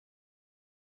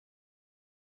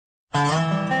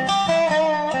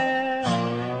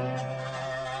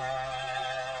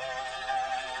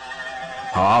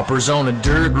Hoppers on a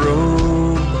dirt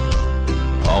road,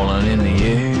 falling in the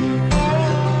air.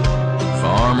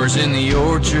 Farmers in the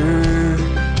orchard,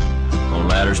 on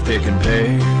ladders picking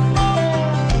pears.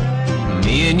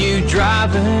 Me and you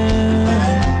driving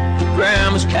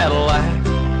Grandma's Cadillac,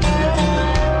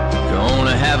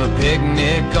 gonna have a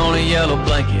picnic on a yellow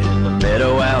blanket in the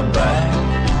meadow out back.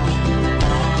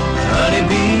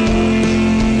 Honeybees,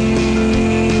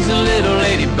 a little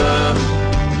ladybug,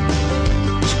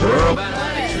 squirrel.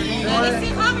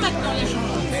 C'est rare maintenant les gens.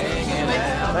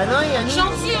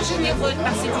 Gentil et généreux de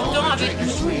passer du temps avec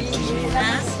nous.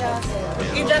 Hein?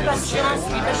 Et de la patience.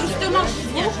 Et bien justement, je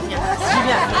viens.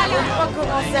 Allez, on va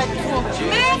commencer à tout.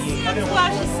 Merci à toi,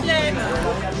 Ghislaine,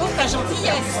 pour ta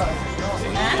gentillesse.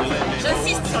 Hein?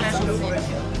 J'insiste sur la gentillesse.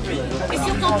 Et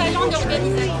sur ton talent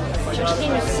d'organisateur. J'ai acheté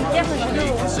une citerne de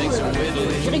l'eau.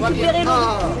 J'ai récupéré l'eau.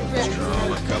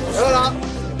 Voilà.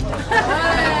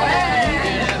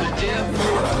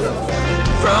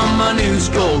 From my new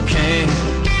Skull King,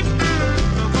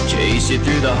 chase you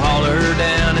through the holler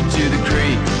down into the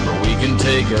creek where we can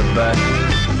take a bath.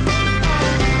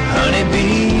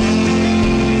 Honeybees,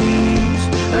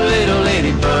 a little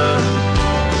ladybug,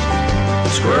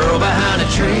 squirrel behind a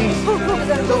tree.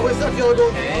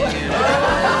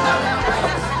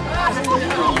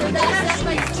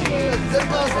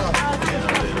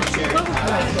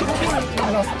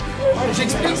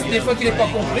 J'explique des fois qu'il n'est pas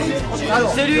compris.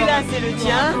 Celui-là, c'est le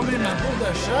tien. On met un bon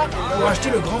d'achat pour acheter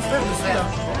le grand frère de celui-là.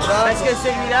 Parce que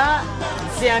celui-là,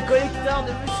 c'est un collecteur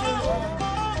de monsieur.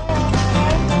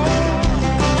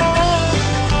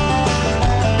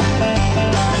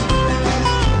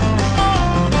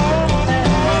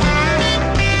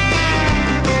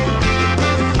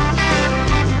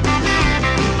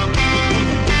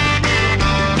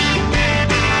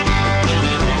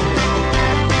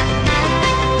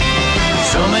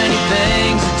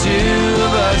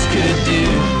 Could do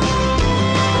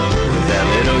with that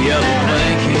little yellow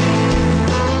blanket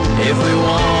if we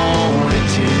wanted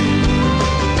to.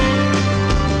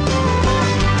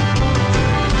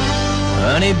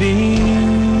 Honeybees,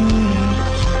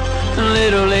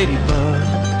 little ladybug,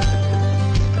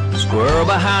 squirrel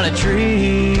behind a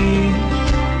tree,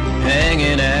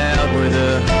 hanging out with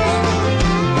us.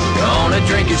 Gonna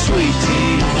drink your sweet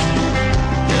tea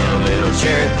and a little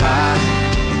cherry pie.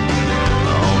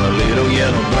 A little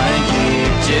yellow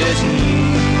blanket, just you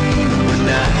and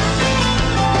I.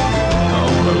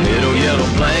 On a little yellow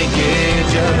blanket,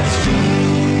 just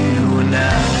you and I.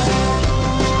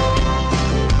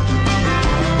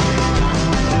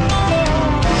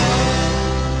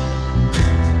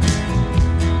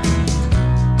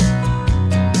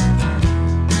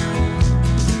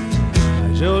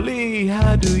 Jolie,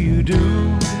 how do you do?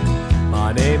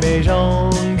 My name is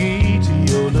Jean-Guy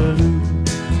Tiolalou.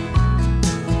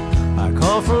 I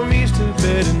come from East to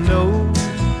Bedino.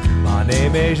 My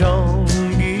name est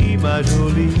Jean-Guy, ma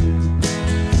jolie.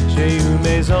 J'ai une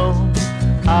maison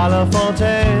à la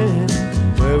fontaine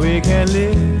where we can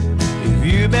live if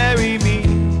you marry me.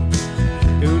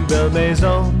 Une belle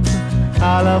maison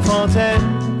à la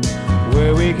fontaine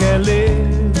where we can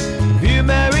live if you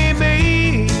marry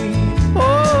me.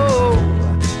 Oh,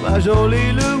 ma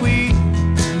jolie Louise,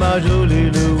 ma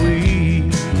jolie Louise.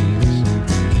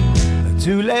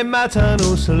 Tous les matins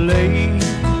au soleil,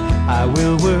 I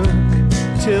will work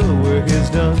till the work is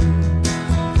done.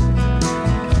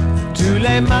 Tous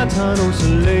les matins au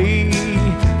soleil,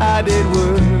 I did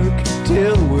work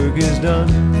till the work is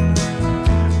done.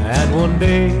 And one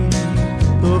day,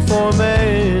 the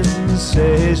foreman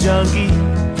says, Jean-Guy,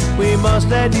 we must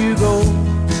let you go.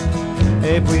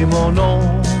 Et puis mon nom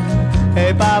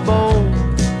est pas bon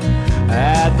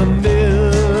at the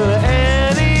mill.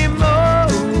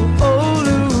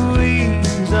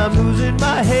 I'm losing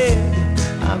my head,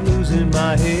 I'm losing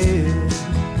my head.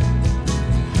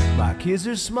 My kids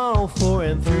are small, 4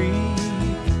 and 3,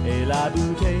 et la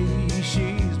bouteille,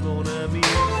 she